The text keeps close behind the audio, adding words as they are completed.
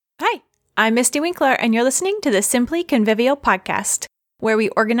I'm Misty Winkler, and you're listening to the Simply Convivial podcast, where we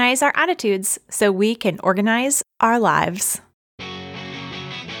organize our attitudes so we can organize our lives.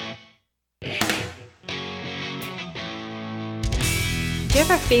 Do you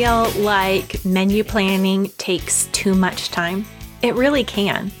ever feel like menu planning takes too much time? It really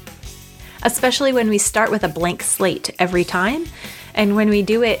can, especially when we start with a blank slate every time, and when we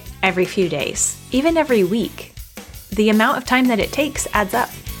do it every few days, even every week. The amount of time that it takes adds up.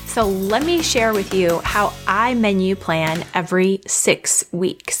 So let me share with you how I menu plan every 6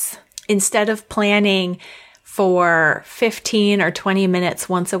 weeks. Instead of planning for 15 or 20 minutes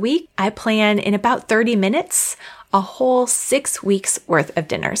once a week, I plan in about 30 minutes a whole 6 weeks worth of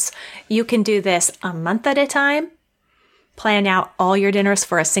dinners. You can do this a month at a time, plan out all your dinners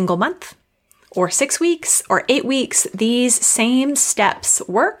for a single month, or 6 weeks or 8 weeks. These same steps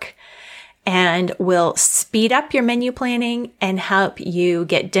work and will speed up your menu planning and help you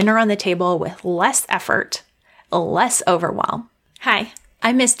get dinner on the table with less effort, less overwhelm. Hi,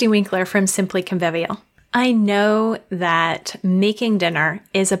 I'm Misty Winkler from Simply Convivial. I know that making dinner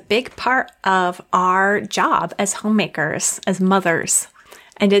is a big part of our job as homemakers, as mothers,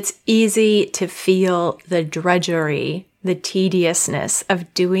 and it's easy to feel the drudgery, the tediousness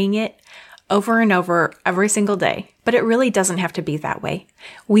of doing it over and over every single day. But it really doesn't have to be that way.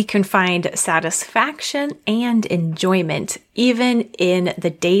 We can find satisfaction and enjoyment even in the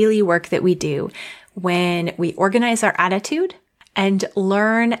daily work that we do when we organize our attitude and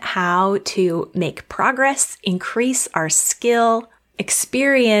learn how to make progress, increase our skill,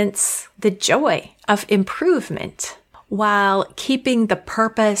 experience the joy of improvement while keeping the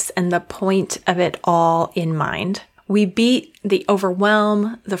purpose and the point of it all in mind. We beat the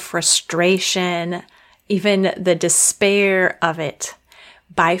overwhelm, the frustration, even the despair of it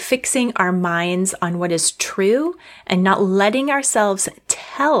by fixing our minds on what is true and not letting ourselves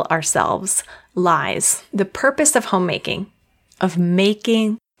tell ourselves lies. The purpose of homemaking, of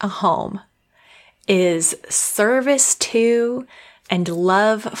making a home, is service to and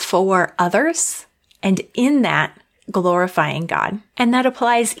love for others, and in that, glorifying God. And that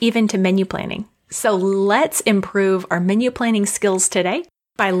applies even to menu planning. So let's improve our menu planning skills today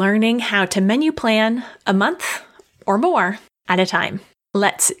by learning how to menu plan a month or more at a time.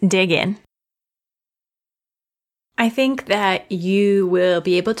 Let's dig in. I think that you will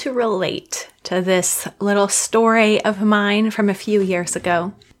be able to relate to this little story of mine from a few years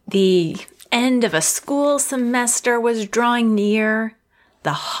ago. The end of a school semester was drawing near.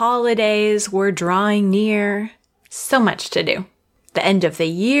 The holidays were drawing near. So much to do. The end of the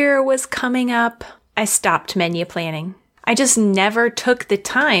year was coming up. I stopped menu planning. I just never took the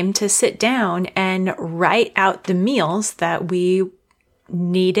time to sit down and write out the meals that we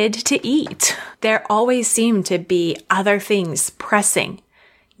needed to eat. There always seemed to be other things pressing,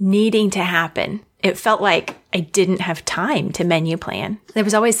 needing to happen. It felt like I didn't have time to menu plan. There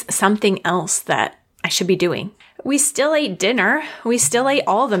was always something else that I should be doing. We still ate dinner. We still ate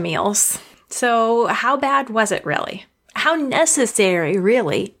all the meals. So how bad was it really? How necessary,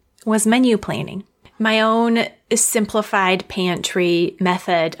 really, was menu planning? My own simplified pantry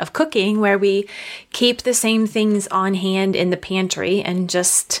method of cooking, where we keep the same things on hand in the pantry and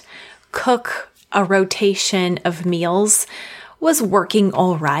just cook a rotation of meals, was working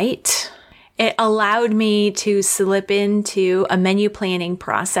all right. It allowed me to slip into a menu planning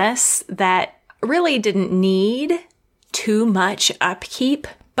process that really didn't need too much upkeep,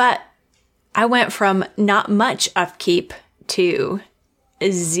 but I went from not much upkeep to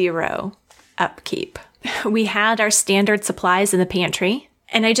zero upkeep. We had our standard supplies in the pantry,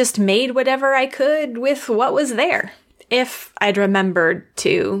 and I just made whatever I could with what was there. If I'd remembered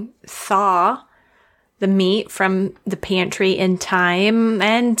to thaw the meat from the pantry in time,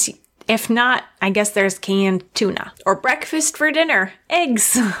 and if not, I guess there's canned tuna. Or breakfast for dinner,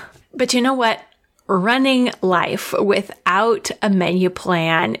 eggs. But you know what? Running life without a menu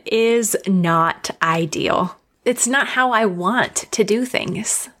plan is not ideal. It's not how I want to do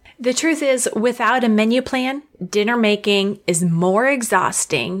things. The truth is, without a menu plan, dinner making is more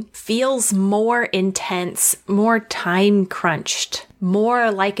exhausting, feels more intense, more time crunched,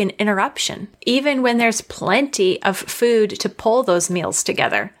 more like an interruption, even when there's plenty of food to pull those meals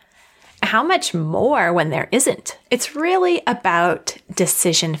together. How much more when there isn't? It's really about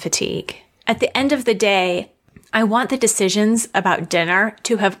decision fatigue. At the end of the day, I want the decisions about dinner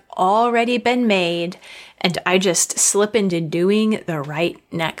to have already been made, and I just slip into doing the right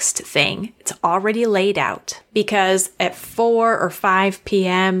next thing. It's already laid out, because at 4 or 5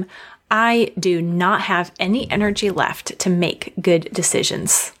 p.m., I do not have any energy left to make good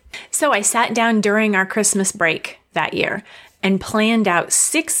decisions. So I sat down during our Christmas break that year and planned out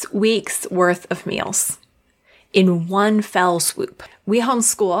 6 weeks worth of meals in one fell swoop. We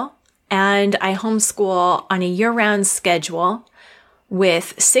homeschool, and I homeschool on a year-round schedule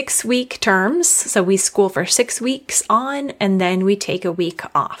with 6-week terms. So we school for 6 weeks on, and then we take a week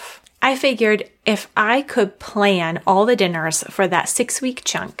off. I figured if I could plan all the dinners for that 6-week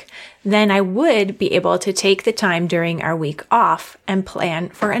chunk, then I would be able to take the time during our week off and plan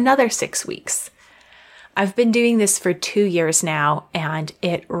for another 6 weeks. I've been doing this for 2 years now, and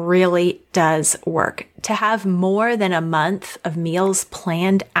it really does work. To have more than a month of meals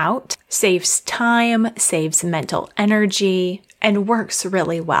planned out saves time, saves mental energy, and works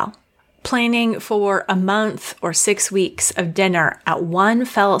really well. Planning for a month or 6 weeks of dinner at one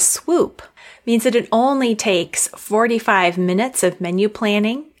fell swoop means that it only takes 45 minutes of menu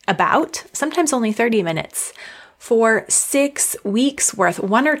planning, sometimes only 30 minutes, for 6 weeks worth,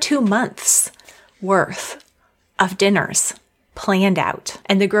 1 or 2 months worth of dinners planned out.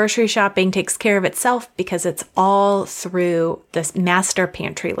 And the grocery shopping takes care of itself because it's all through this master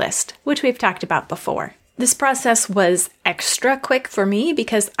pantry list, which we've talked about before. This process was extra quick for me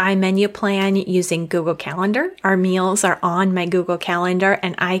because I menu plan using Google Calendar. Our meals are on my Google Calendar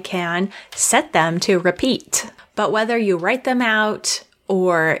and I can set them to repeat. But whether you write them out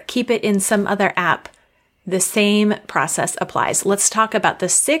or keep it in some other app, the same process applies. Let's talk about the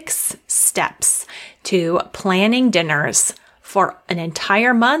 6 steps to planning dinners for an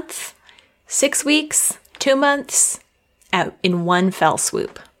entire month, 6 weeks, 2 months, out in one fell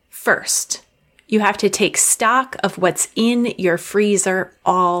swoop. First, you have to take stock of what's in your freezer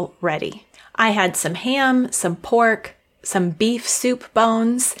already. I had some ham, some pork, some beef soup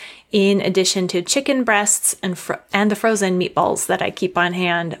bones, in addition to chicken breasts and the frozen meatballs that I keep on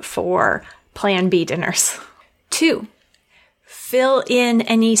hand for Plan B dinners. 2, fill in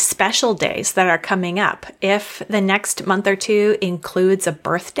any special days that are coming up. If the next month or 2 includes a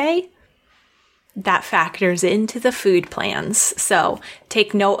birthday, that factors into the food plans, so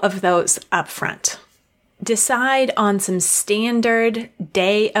take note of those up front. Decide on some standard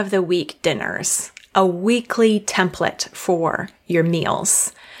day of the week dinners, a weekly template for your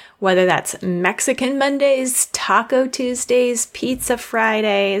meals, whether that's Mexican Mondays, Taco Tuesdays, Pizza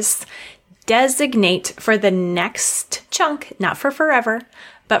Fridays. Designate for the next chunk, not for forever,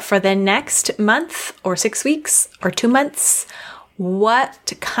 but for the next month or 6 weeks or 2 months,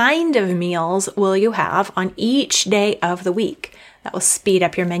 what kind of meals will you have on each day of the week? That will speed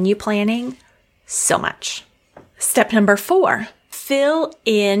up your menu planning so much. Step number 4, fill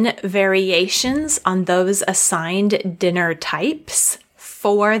in variations on those assigned dinner types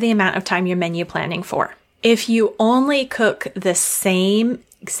for the amount of time you're menu planning for. If you only cook the same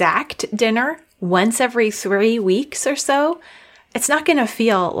exact dinner once every 3 weeks or so, it's not going to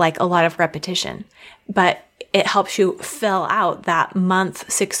feel like a lot of repetition, but it helps you fill out that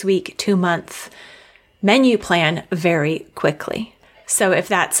month, 6 week, 2 month menu plan very quickly. So if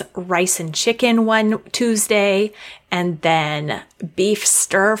that's rice and chicken one Tuesday and then beef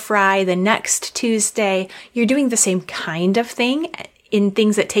stir fry the next Tuesday, you're doing the same kind of thing in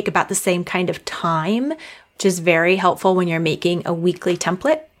things that take about the same kind of time, which is very helpful when you're making a weekly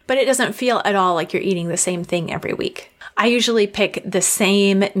template, but it doesn't feel at all like you're eating the same thing every week. I usually pick the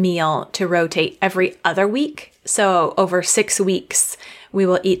same meal to rotate every other week. So over 6 weeks, we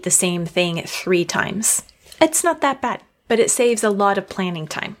will eat the same thing 3 times. It's not that bad, but it saves a lot of planning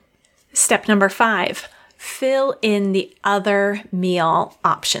time. Step number 5, fill in the other meal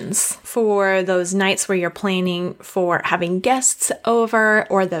options for those nights where you're planning for having guests over,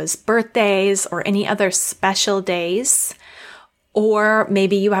 or those birthdays, or any other special days. Or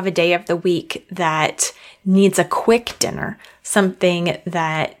maybe you have a day of the week that needs a quick dinner, something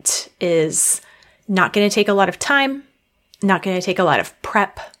that is not going to take a lot of time, not going to take a lot of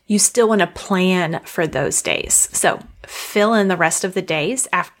prep. You still want to plan for those days. So fill in the rest of the days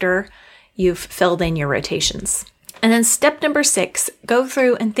after you've filled in your rotations. And then step number 6, go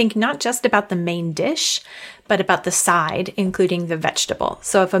through and think not just about the main dish, but about the side, including the vegetable.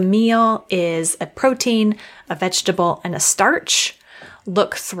 So if a meal is a protein, a vegetable, and a starch,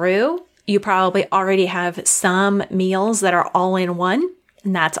 look through. You probably already have some meals that are all in one,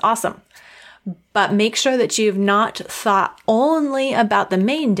 and that's awesome. But make sure that you've not thought only about the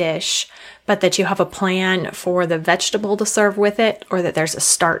main dish, but that you have a plan for the vegetable to serve with it, or that there's a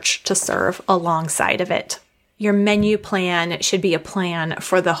starch to serve alongside of it. Your menu plan should be a plan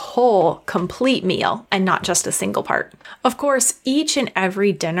for the whole complete meal and not just a single part. Of course, each and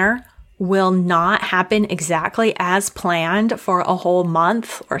every dinner will not happen exactly as planned for a whole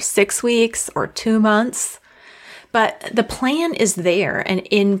month or 6 weeks or 2 months. But the plan is there and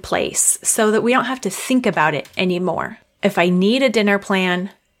in place so that we don't have to think about it anymore. If I need a dinner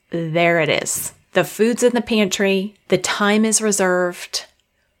plan, there it is. The food's in the pantry, the time is reserved,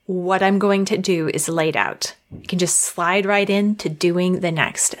 what I'm going to do is laid out. You can just slide right into doing the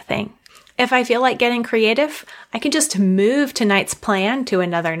next thing. If I feel like getting creative, I can just move tonight's plan to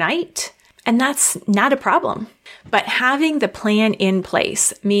another night, and that's not a problem. But having the plan in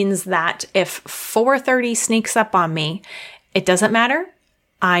place means that if 4:30 sneaks up on me, it doesn't matter.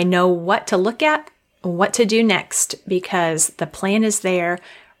 I know what to look at, what to do next, because the plan is there,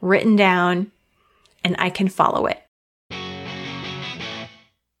 written down, and I can follow it.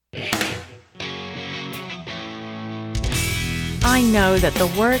 I know that the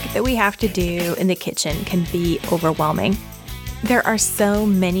work that we have to do in the kitchen can be overwhelming. There are so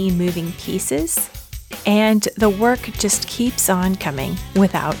many moving pieces, and the work just keeps on coming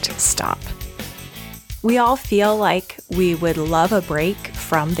without stop. We all feel like we would love a break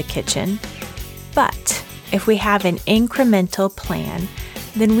from the kitchen, but if we have an incremental plan,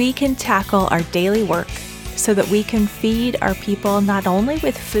 then we can tackle our daily work so that we can feed our people not only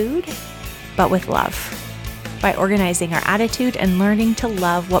with food, but with love, by organizing our attitude and learning to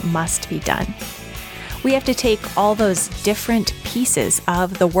love what must be done. We have to take all those different pieces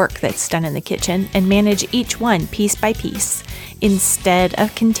of the work that's done in the kitchen and manage each one piece by piece instead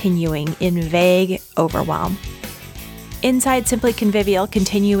of continuing in vague overwhelm. Inside Simply Convivial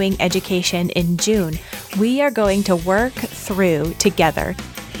Continuing Education in June, we are going to work through together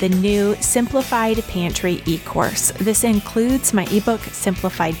the new Simplified Pantry e-course. This includes my ebook,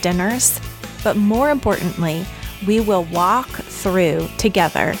 Simplified Dinners, but more importantly, we will walk through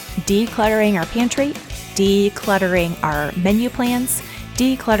together decluttering our pantry, decluttering our menu plans,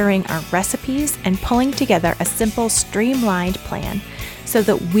 decluttering our recipes, and pulling together a simple, streamlined plan so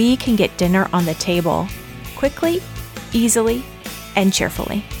that we can get dinner on the table quickly, easily, and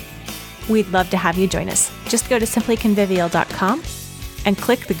cheerfully. We'd love to have you join us. Just go to simplyconvivial.com and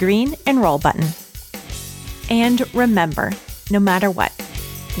click the green Enroll button. And remember, no matter what,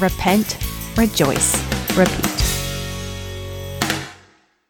 repent, rejoice, repeat.